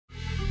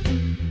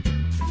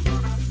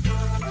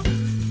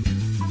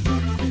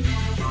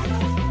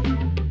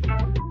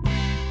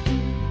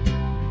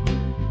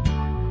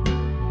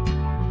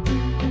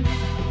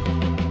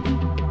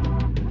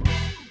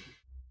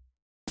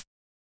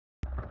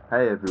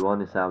Hey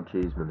everyone, it's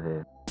Cheeseman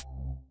here.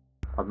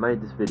 I've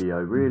made this video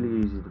really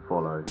easy to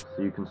follow,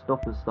 so you can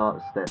stop and start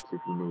the steps if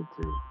you need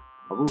to.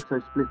 I've also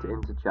split it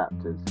into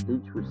chapters,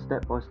 each with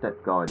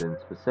step-by-step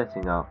guidance for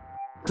setting up.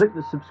 Click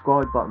the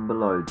subscribe button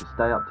below to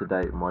stay up to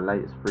date with my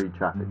latest free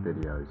traffic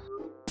videos.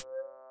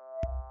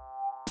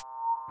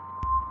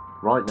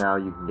 Right now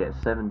you can get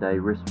a 7-day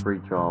risk-free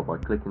trial by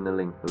clicking the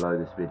link below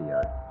this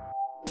video.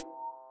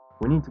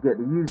 We need to get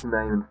the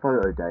username and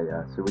photo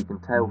data so we can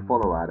tell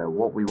Followadder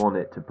what we want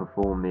it to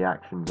perform the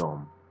actions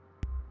on.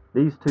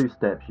 These two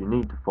steps you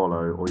need to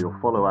follow or your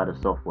Followadder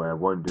software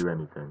won't do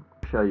anything.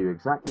 I'll show you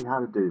exactly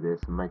how to do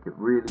this and make it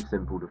really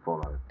simple to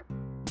follow.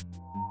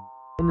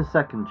 In the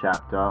second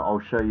chapter, I'll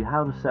show you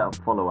how to set up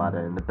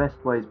Followadder in the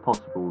best ways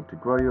possible to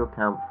grow your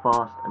account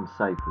fast and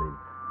safely.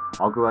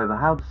 I'll go over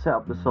how to set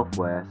up the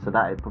software so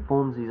that it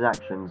performs these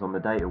actions on the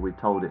data we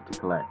told it to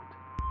collect.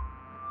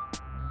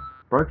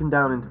 Broken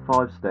down into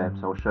 5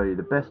 steps, I'll show you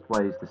the best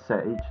ways to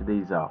set each of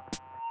these up.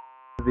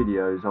 In the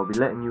videos, I'll be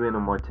letting you in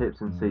on my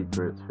tips and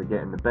secrets for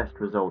getting the best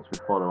results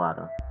with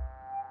Followadder.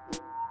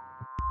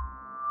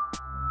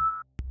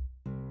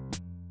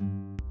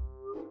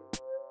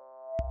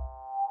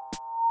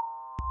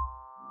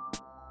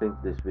 Think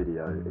this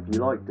video. If you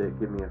liked it,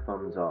 give me a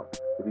thumbs up.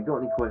 If you got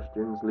any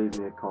questions, leave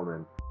me a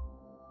comment.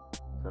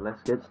 So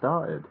let's get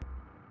started.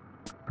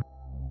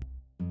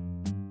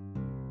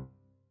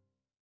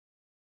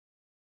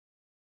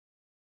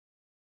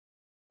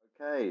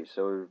 Okay,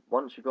 so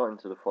once you got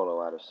into the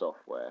Followadder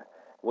software,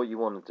 what you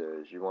want to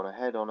do is you want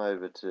to head on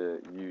over to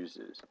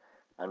users,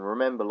 and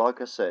remember, like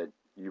I said,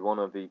 you want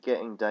to be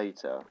getting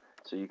data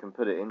so you can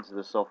put it into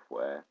the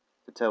software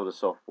to tell the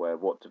software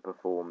what to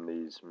perform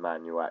these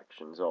manual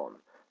actions on.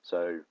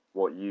 So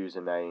what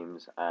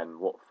usernames and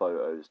what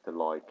photos to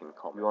like and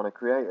comment. You want to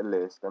create a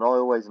list, and I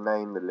always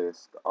name the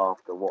list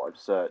after what I've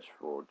searched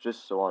for,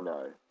 just so I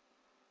know.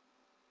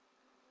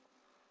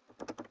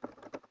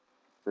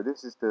 So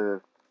this is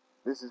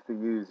for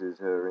users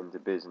who are into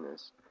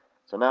business.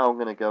 So now I'm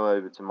going to go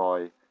over to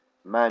my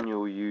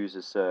manual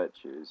user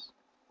searches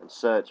and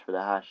search for the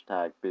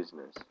hashtag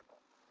business.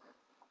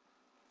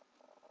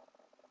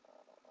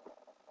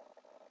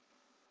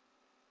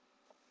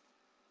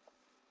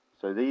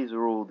 So these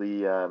are all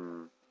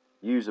the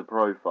user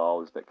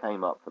profiles that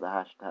came up for the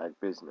hashtag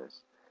business.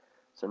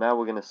 So now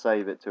we're going to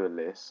save it to a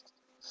list.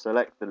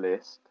 Select the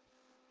list,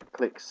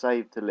 click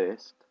Save to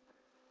List,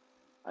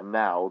 and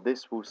now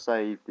this will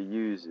save the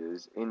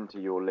users into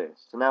your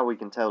list. So now we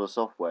can tell the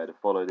software to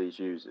follow these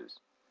users.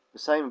 The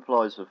same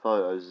applies for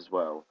photos as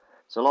well.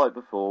 So like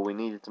before, we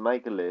needed to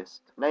make a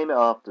list, name it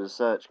after the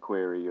search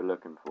query you're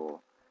looking for.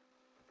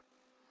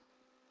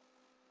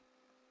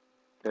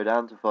 Go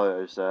down to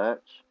photo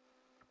search.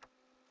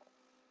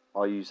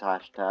 I use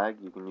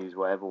hashtag, you can use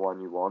whatever one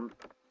you want.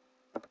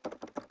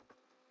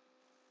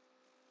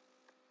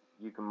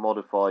 You can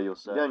modify your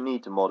search. You don't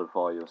need to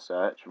modify your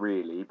search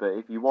really, but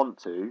if you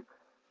want to,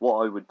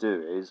 what I would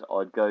do is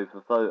I'd go for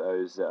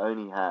photos that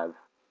only have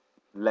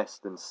less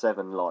than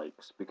 7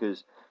 likes,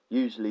 because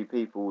usually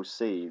people will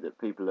see that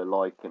people are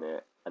liking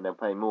it and they'll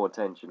pay more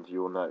attention to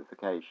your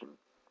notification.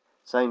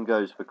 Same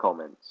goes for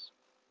comments.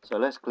 So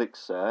let's click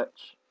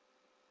search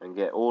and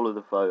get all of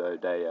the photo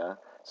data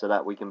so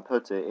that we can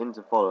put it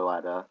into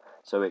Followadder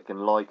so it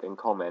can like and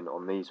comment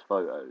on these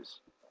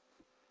photos.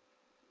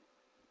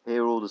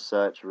 Here are all the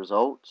search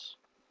results.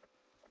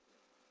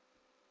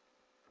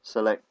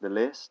 Select the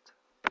list,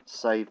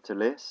 save to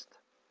list.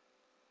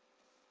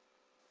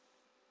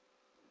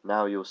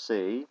 Now you'll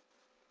see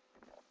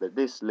that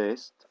this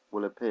list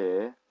will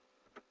appear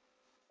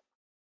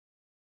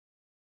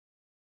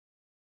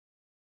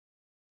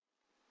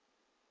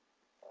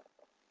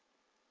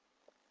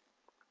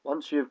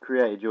once you've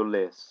created your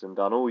lists and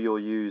done all your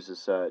user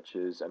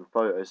searches and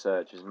photo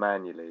searches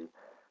manually.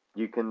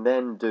 You can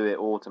then do it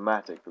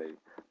automatically.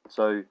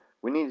 So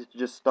we needed to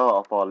just start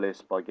off our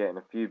list by getting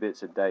a few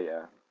bits of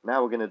data.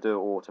 Now we're going to do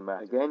it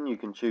automatically. Again, you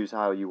can choose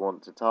how you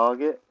want to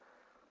target.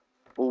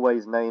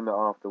 Always name it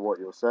after what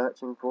you're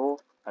searching for,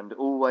 and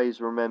always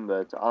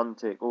remember to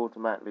untick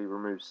automatically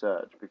remove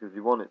search, because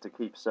we want it to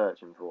keep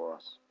searching for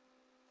us.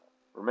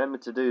 Remember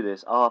to do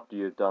this after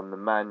you've done the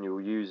manual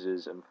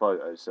users and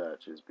photo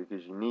searches,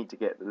 because you need to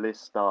get the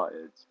list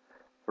started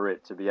for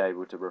it to be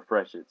able to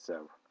refresh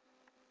itself.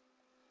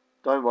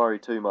 Don't worry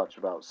too much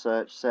about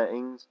search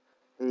settings.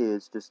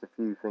 Here's just a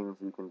few things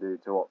you can do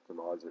to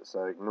optimize it.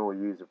 So ignore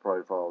user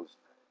profiles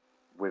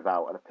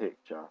without a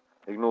picture.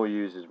 Ignore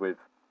users with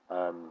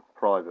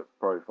private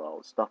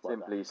profiles, stuff like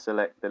that. Simply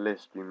select the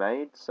list you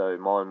made. So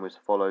mine was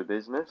follow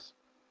business,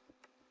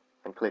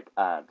 and click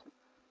add.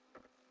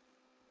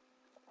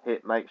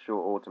 Hit make sure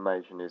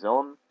automation is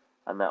on,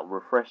 and that will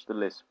refresh the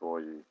list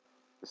for you.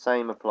 The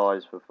same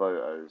applies for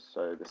photos.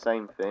 So the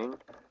same thing.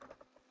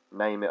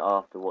 Name it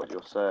after what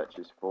your search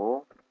is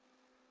for.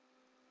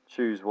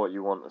 Choose what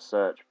you want to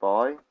search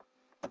by.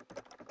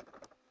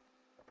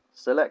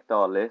 Select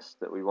our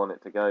list that we want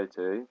it to go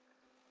to.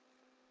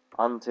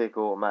 Untick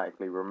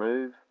automatically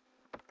remove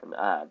and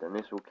add, and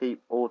this will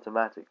keep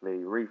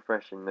automatically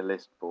refreshing the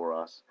list for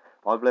us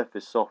I've left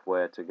this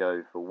software to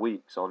go for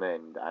weeks on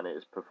end and it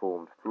has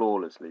performed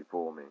flawlessly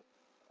for me.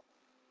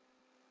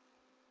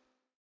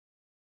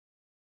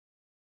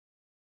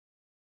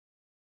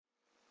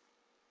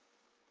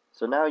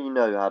 So now you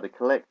know how to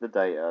collect the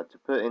data to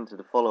put into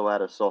the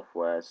Followadder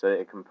software so that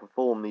it can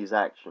perform these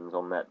actions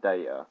on that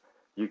data.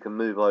 You can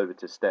move over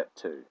to step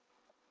 2.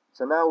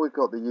 So now we've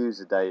got the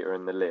user data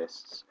and the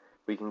lists,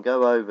 we can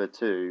go over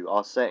to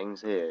our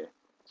settings here.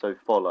 So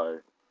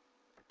follow.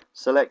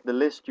 Select the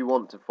list you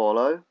want to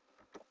follow.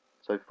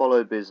 So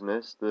follow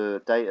business,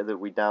 the data that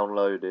we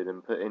downloaded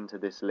and put into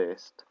this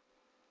list.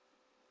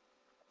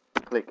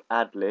 Click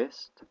add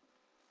list.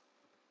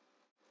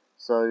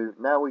 So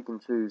now we can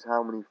choose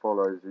how many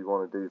follows we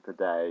want to do per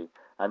day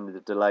and the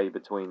delay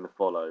between the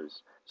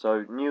follows.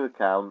 So new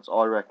accounts,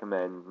 I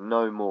recommend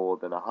no more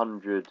than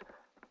 100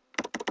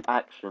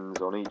 actions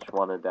on each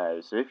one a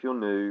day. So if you're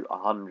new,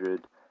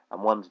 100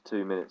 and 1 to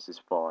 2 minutes is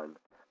fine.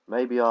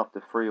 Maybe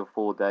after 3 or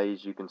 4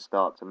 days you can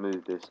start to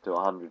move this to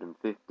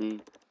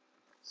 150.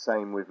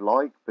 Same with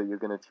like, but you're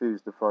going to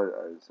choose the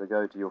photos. So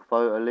go to your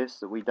photo list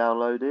that we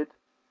downloaded,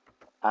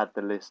 add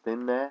the list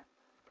in there.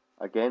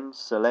 Again,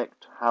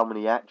 select how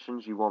many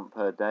actions you want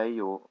per day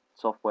your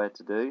software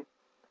to do,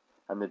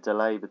 and the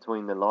delay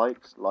between the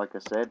likes, like I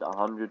said,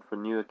 100 for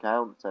new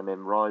accounts and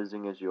then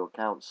rising as your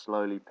account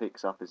slowly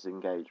picks up its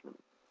engagement.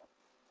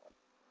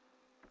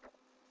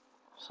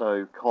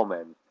 So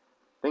comment.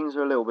 Things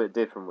are a little bit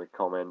different with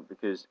comment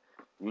because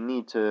you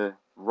need to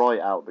write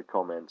out the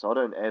comments. I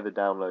don't ever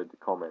download the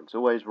comments.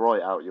 Always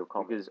write out your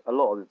comments because a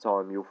lot of the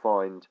time you'll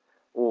find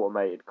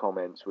automated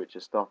comments which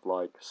are stuff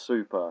like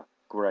super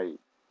great.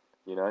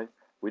 You know,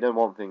 we don't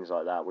want things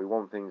like that. We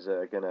want things that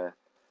are going to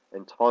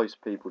entice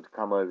people to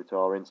come over to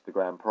our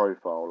Instagram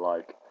profile,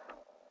 like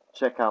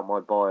check out my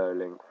bio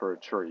link for a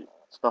treat,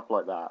 stuff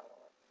like that.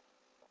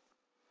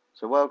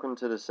 So welcome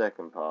to the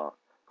second part.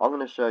 I'm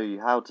going to show you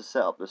how to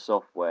set up the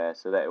software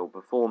so that it will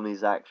perform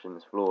these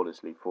actions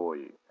flawlessly for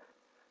you.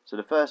 So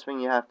the first thing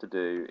you have to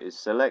do is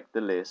select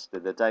the list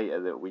of the data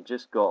that we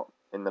just got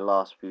in the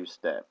last few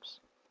steps.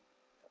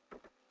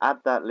 Add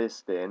that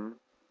list in,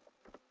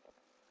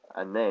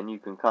 and then you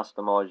can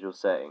customize your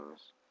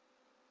settings.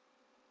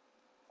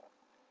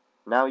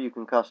 Now you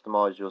can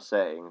customize your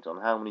settings on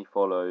how many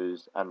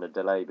follows and the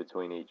delay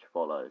between each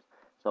follow.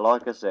 So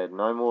like I said,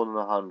 no more than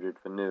 100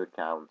 for new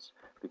accounts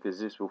because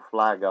this will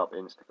flag up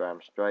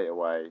Instagram straight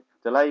away.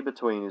 Delay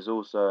between is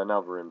also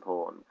another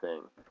important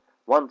thing.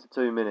 1 to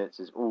 2 minutes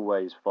is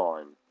always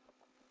fine.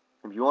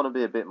 If you want to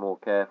be a bit more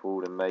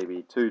careful, then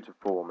maybe 2 to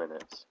 4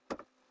 minutes.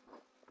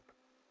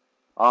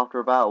 After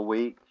about a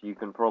week, you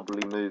can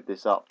probably move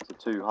this up to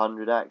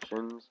 200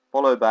 actions.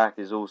 Follow back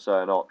is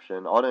also an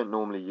option. I don't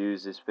normally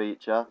use this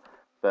feature,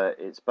 but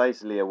it's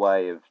basically a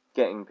way of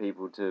getting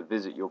people to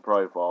visit your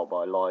profile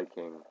by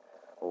liking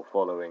or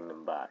following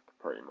them back,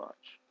 pretty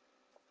much.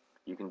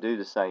 You can do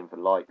the same for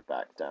like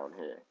back down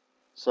here.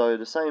 So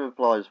the same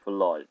applies for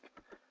like.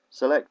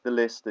 Select the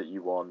list that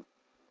you want,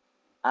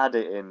 add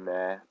it in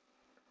there.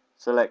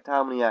 Select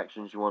how many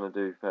actions you want to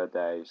do per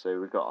day, so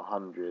we've got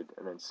 100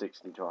 and then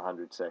 60 to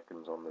 100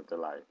 seconds on the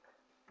delay.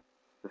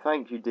 The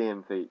thank you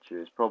DM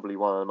feature is probably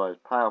one of the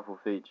most powerful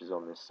features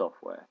on this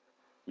software.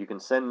 You can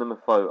send them a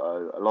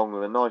photo along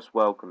with a nice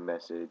welcome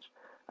message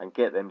and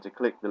get them to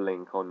click the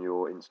link on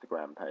your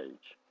Instagram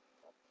page.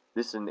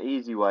 This is an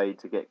easy way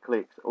to get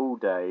clicks all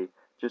day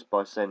just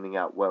by sending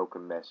out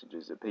welcome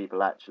messages that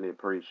people actually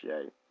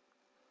appreciate.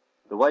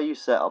 The way you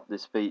set up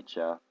this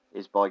feature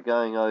is by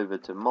going over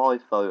to My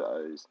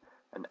Photos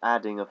and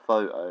adding a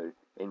photo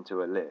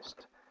into a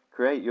list.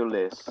 Create your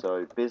list,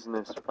 so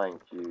business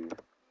thank you,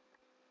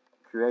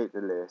 create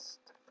the list,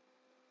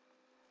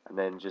 and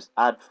then just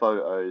add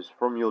photos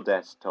from your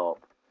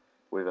desktop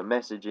with a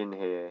message in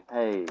here.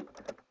 Hey,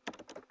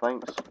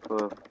 thanks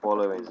for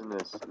following.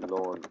 Business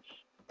launch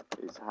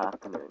is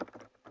happening.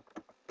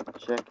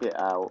 Check it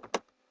out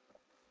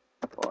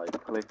by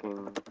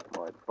clicking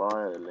my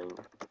bio link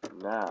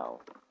now.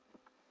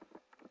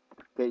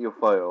 Get your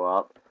photo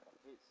up,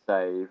 hit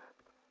save,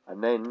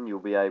 and then you'll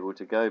be able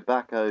to go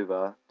back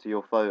over to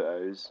your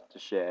photos to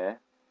share,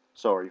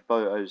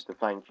 photos to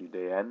thank you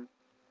DM,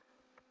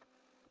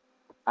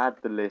 add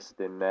the list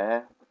in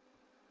there,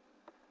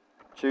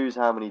 choose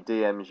how many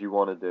DMs you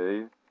want to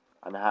do,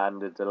 and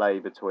hand a delay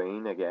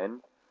between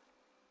again.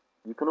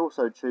 You can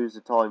also choose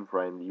the time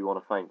frame that you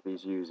want to thank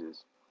these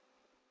users.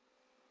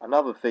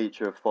 Another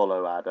feature of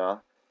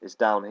Followadder is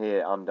down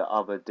here under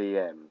Other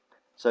DM.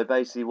 So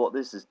basically what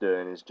this is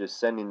doing is just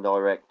sending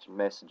direct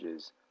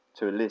messages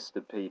to a list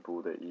of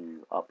people that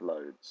you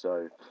upload.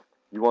 So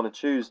you want to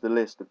choose the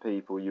list of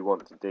people you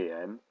want to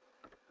DM.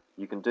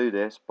 You can do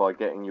this by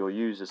getting your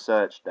user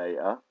search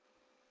data.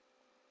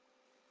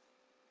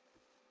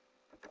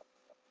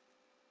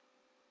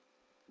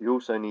 You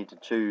also need to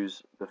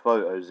choose the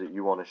photos that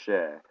you want to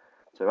share.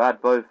 So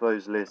add both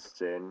those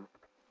lists in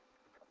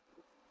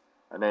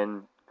and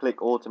then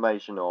click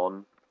automation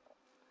on,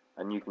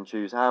 and you can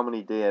choose how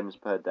many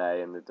DMs per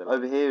day and the delay.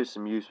 Over here is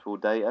some useful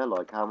data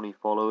like how many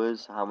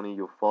followers, how many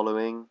you're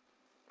following,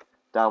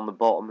 Down the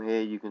bottom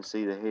here you can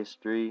see the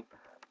history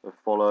of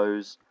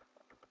follows.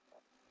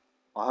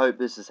 I hope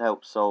this has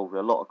helped solve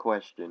a lot of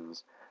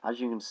questions. As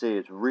you can see,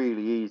 it's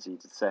really easy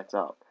to set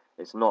up.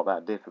 It's not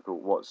that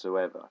difficult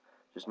whatsoever.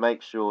 Just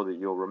make sure that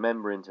you're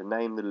remembering to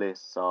name the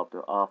lists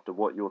after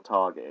what you're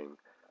targeting.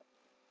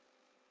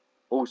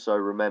 Also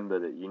remember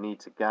that you need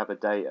to gather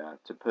data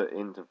to put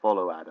into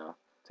Followadder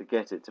to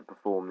get it to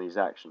perform these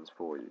actions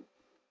for you.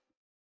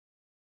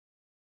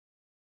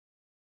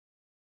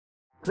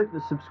 Click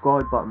the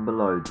subscribe button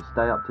below to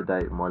stay up to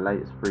date with my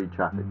latest free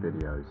traffic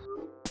videos.